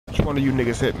Which one of you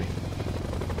niggas hit me?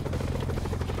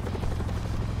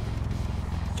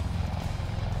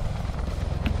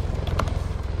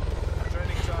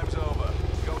 Training time's over.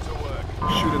 Go to work.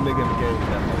 Shoot a nigga in the game,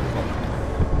 that motherfucker.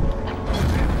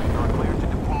 You're cleared to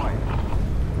deploy.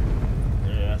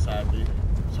 Yeah, that's how it be.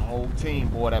 It's a whole team,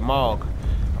 boy, that Mog.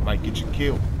 I might get you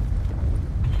killed.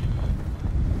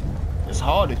 It's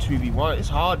hard to 2v1. It's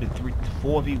hard to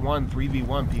 4v1,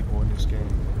 3v1 people in this game.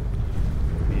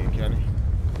 Me and Kenny.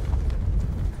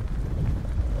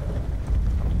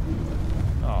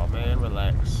 Oh man,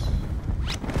 relax.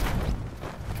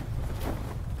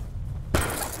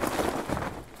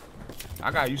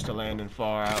 I got used to landing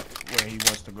far out where he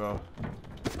wants to go.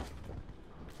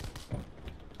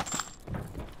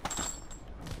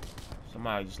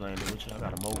 Somebody just landed with you. I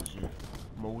got a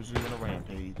Moser and a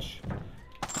Rampage.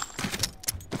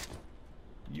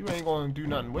 You ain't gonna do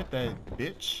nothing with that,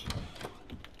 bitch.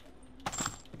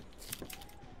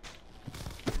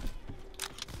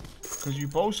 Cause you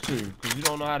supposed to, cause you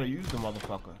don't know how to use the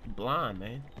motherfucker. You blind,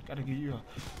 man. Gotta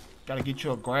get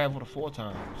you a grab with a 4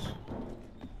 times.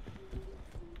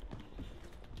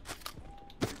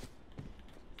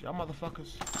 Y'all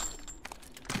motherfuckers.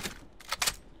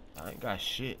 I ain't got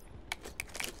shit.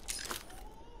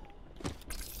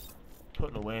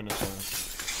 Putting awareness on.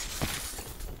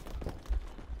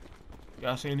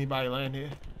 Y'all see anybody land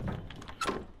here?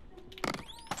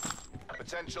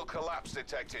 Potential collapse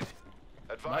detected.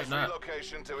 Advise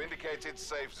relocation to indicated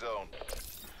safe zone.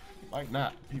 Might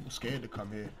not. People scared to come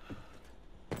here.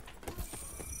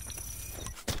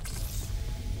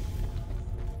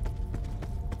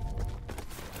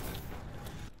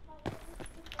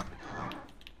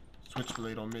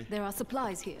 Switchblade on me. There are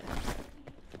supplies here.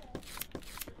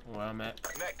 Where I'm at.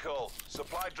 Net call.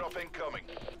 Supply drop incoming.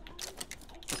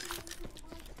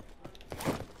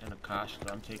 And a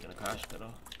Koshka. I'm taking a Koshka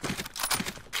though.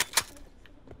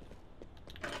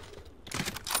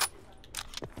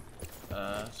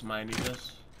 Somebody need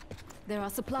this? There are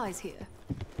supplies here.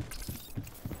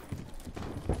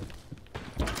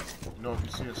 You know if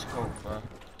you see a scope, huh?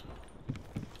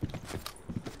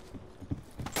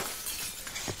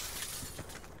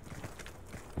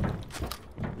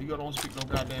 You don't speak no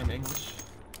goddamn English.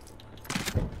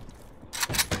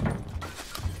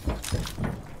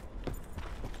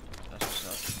 That's what's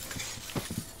up.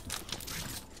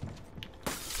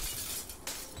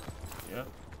 Yep.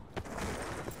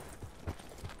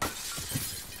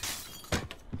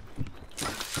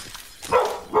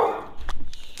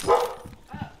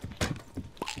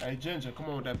 Hey Ginger, come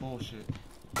on with that bullshit.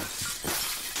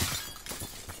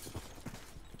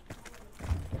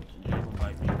 Ginger ain't gonna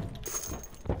bite me.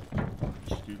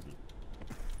 Stupid.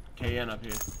 KN up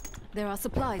here. There are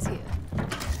supplies here.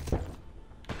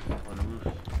 On the roof.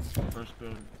 First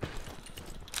building.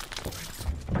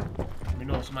 Let me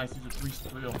know if somebody sees a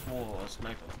 304 or a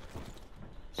sniper.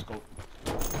 Scope.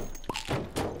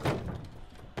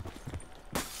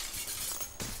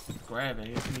 Grabbing,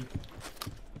 hit me.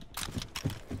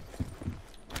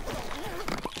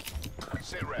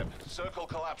 Sit rep. Circle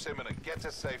collapse imminent. Get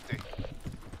to safety.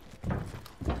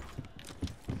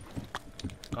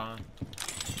 Gone.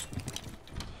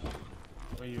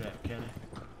 Where you at, Kenny?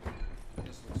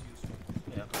 This looks useful.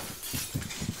 Yeah, okay.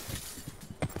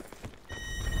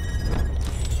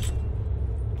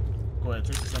 Go ahead,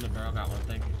 take the center barrel. I got one,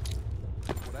 thank you.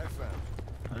 What I found.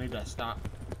 I need that stock.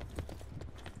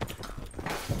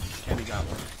 Kenny got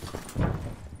one.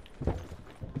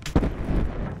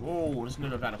 Whoa, this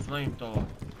nigga got a flamethrower.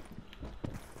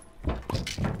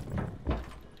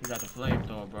 He got the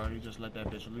flamethrower, bro. He just let that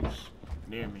bitch loose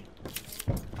near me.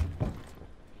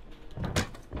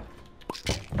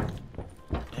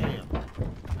 Damn.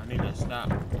 I need that stock.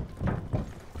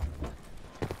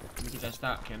 Let me get that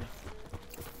stock, Kenny.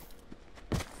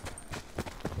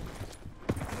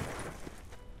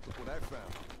 Look what I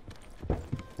found.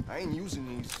 I ain't using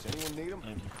these. Anyone need them?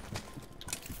 Thank you.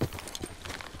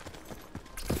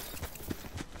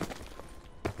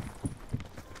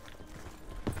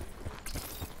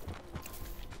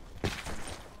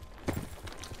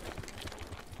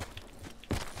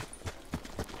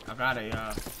 I got a,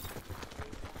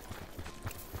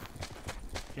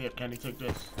 here, Kenny, take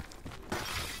this.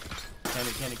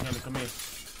 Kenny, come here.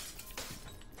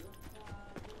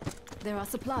 There are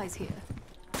supplies here.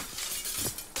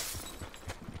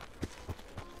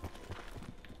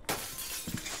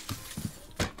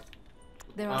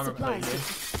 There are supplies here.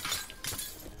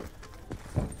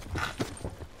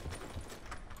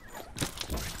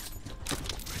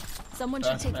 Someone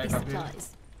should take these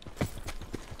supplies.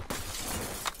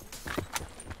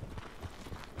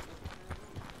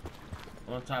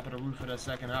 On top of the roof of that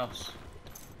second house.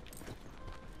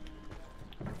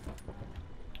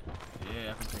 Yeah,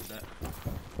 I can take that.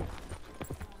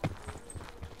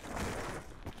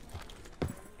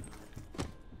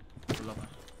 Good luck.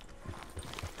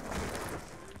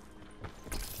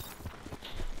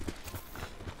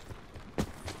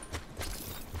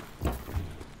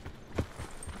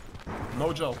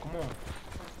 Mojo, come on.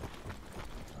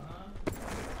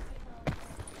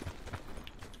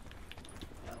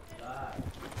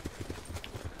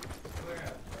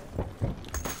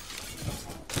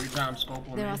 3 times scope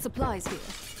on There me. are supplies here.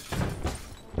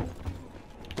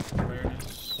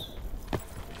 Awareness.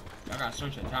 I gotta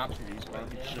search the tops of these, bro.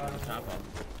 Get shit on the top of them.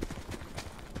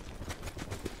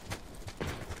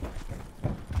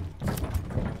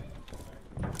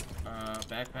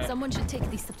 Backpack. Someone should take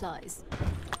these supplies.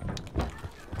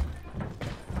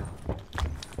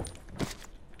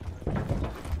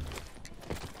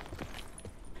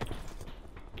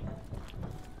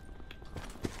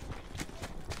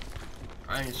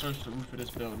 I ain't searched the roof of this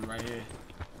building right here.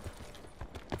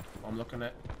 I'm looking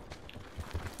at.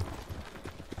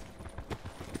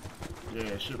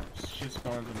 Yeah, shit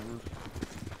spawns on the roof.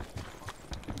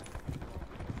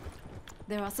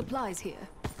 There are supplies here.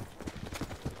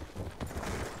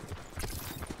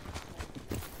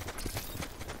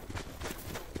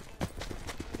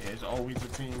 Yeah, there's always a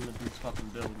team of these fucking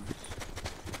buildings.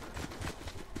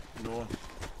 North.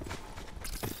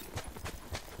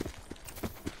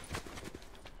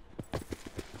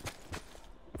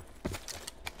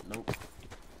 Nope.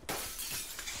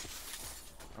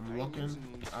 I'm looking.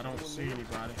 I don't see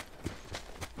anybody.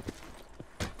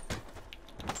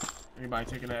 Anybody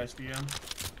taking the SDM?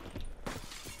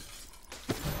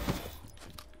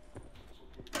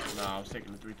 Nah, I was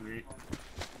taking the 338.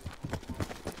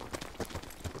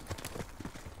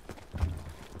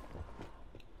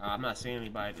 I'm not seeing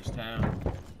anybody at this town.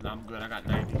 No, I'm good. I got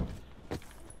 90.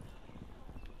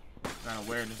 Got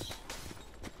awareness.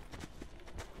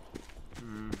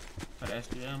 For the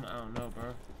SDM, I don't know,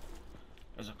 bro.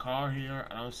 There's a car here.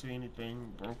 I don't see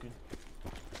anything broken.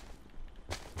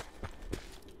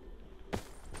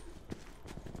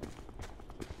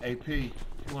 AP, if you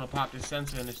want to pop this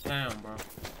sensor in this town, bro.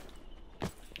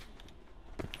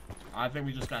 I think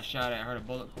we just got shot at. I heard a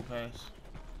bullet go past.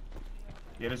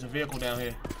 Yeah, there's a vehicle down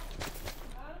here.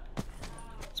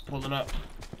 It's pulling up.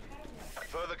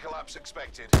 Further collapse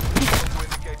expected.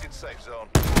 Indicated safe zone.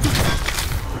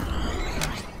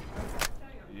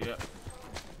 Yep.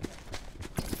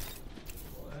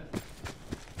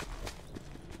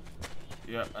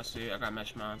 Yep, I see it. I got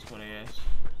mesh mines for their ass.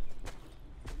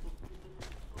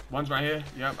 One's right here.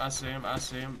 Yep, I see him. I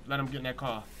see him. Let him get in that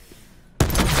car.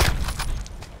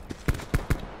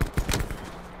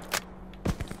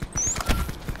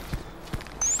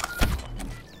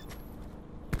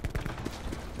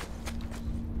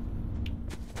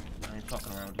 I ain't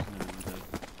fucking around with this nigga.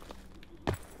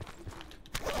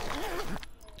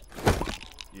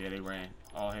 Yeah, they ran.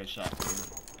 All headshots, baby.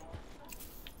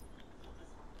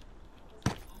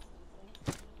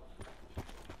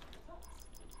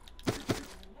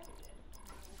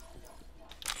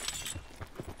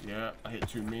 Yeah, I hit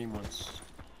 2 mean ones.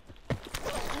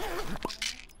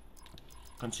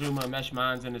 Consumer mesh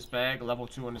mines in this bag, level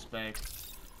 2 in this bag.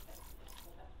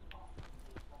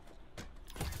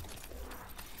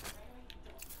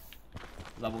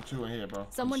 Level 2 in here, bro.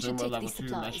 Someone should Consumer, take level these 2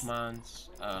 supplies. mesh mines,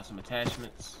 some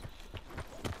attachments.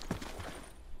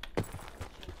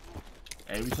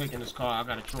 Hey, we taking this car. I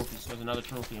got a trophy. So there's another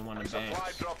trophy in one of the bags.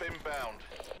 Supply drop inbound.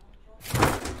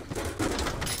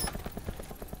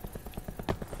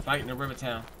 Fighting in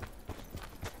Rivertown.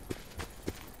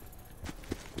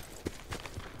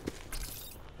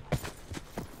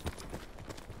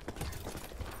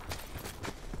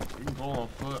 You can go on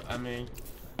foot. I mean,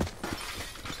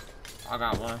 I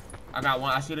got one. I got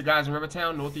one. I see the guys in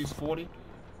Rivertown, Northeast 40.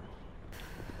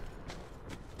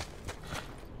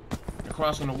 They're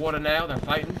crossing the water now. They're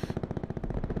fighting.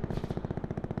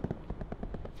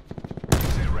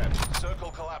 Sit rep.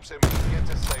 Circle collapsing. Get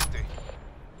to safety.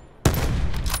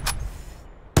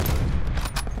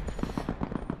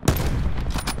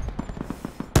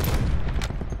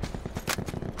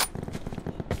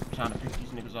 Trying to pick these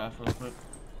niggas off real quick.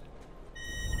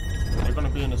 They're gonna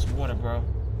be in this water, bro.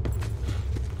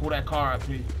 Pull that car up,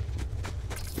 P.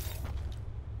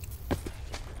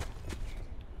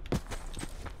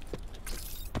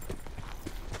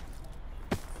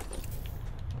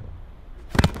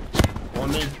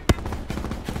 On me.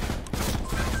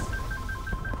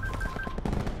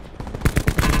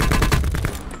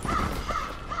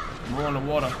 More on the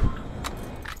water.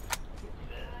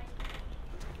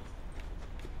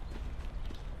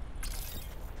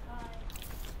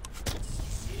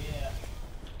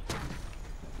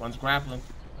 One's grappling.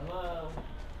 Hello.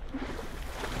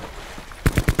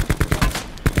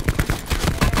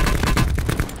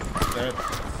 Dead.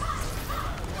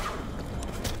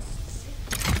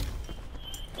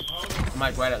 I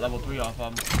might grab that level 3 off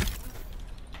of him.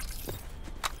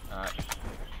 Alright.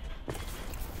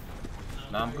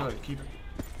 Nah, I'm good. Keep it.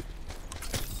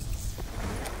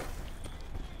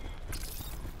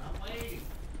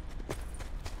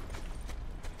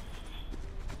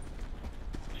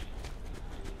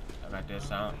 I got that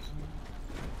silence.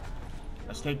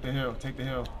 Let's take the hill. Take the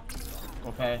hill.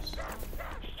 Go fast.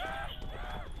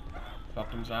 Fuck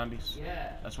them zombies.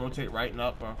 Yeah. Let's rotate right and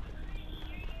up, bro.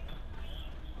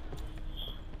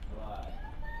 Why?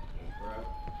 Bro.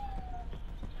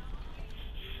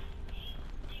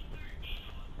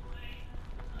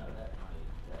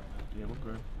 Yeah, we're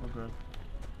good. We're good.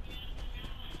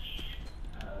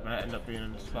 I'm gonna end up being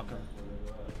in this fucking.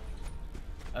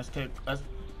 Let's.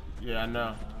 Yeah, I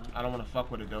know. I don't want to fuck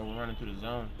with it though. We're running through the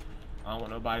zone. I don't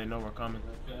want nobody to know we're coming.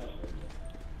 I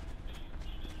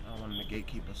don't want them to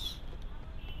gatekeep us.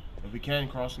 If we can,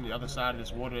 cross on the other side of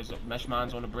this water. There's mesh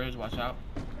mines on the bridge. Watch out.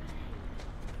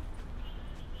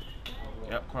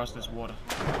 Yep, cross this water.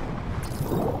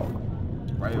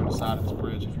 Right on the side of this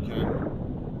bridge if you can.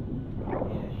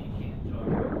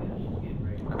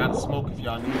 I got a smoke if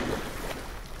y'all need it.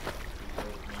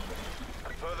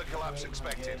 Further collapse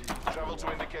expected. Travel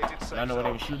to indicated safe Y'all know where they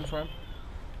zone. were shooting from?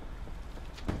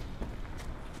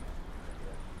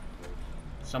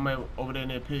 Somewhere over there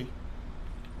near P.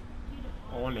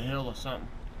 Or on the hill or something.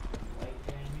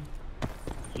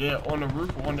 Yeah, on the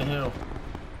roof or on the hill.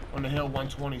 On the hill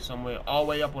 120 somewhere. All the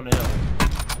way up on the hill.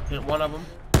 Hit one of them.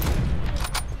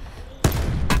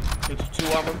 Hit two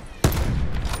of them.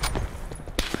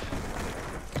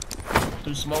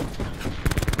 Through smoke.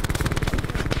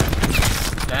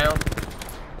 Down.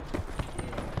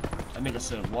 That nigga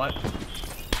said what?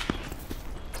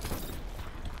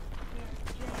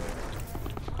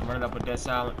 I'm running up with dead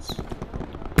silence.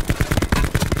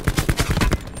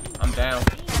 I'm down.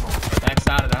 Back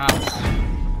side of the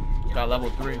house. Got level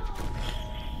 3.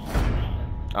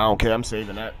 I don't care. I'm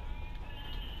saving that.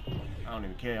 I don't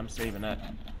even care. I'm saving that.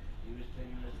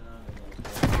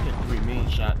 Hit 3 mean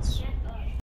shots.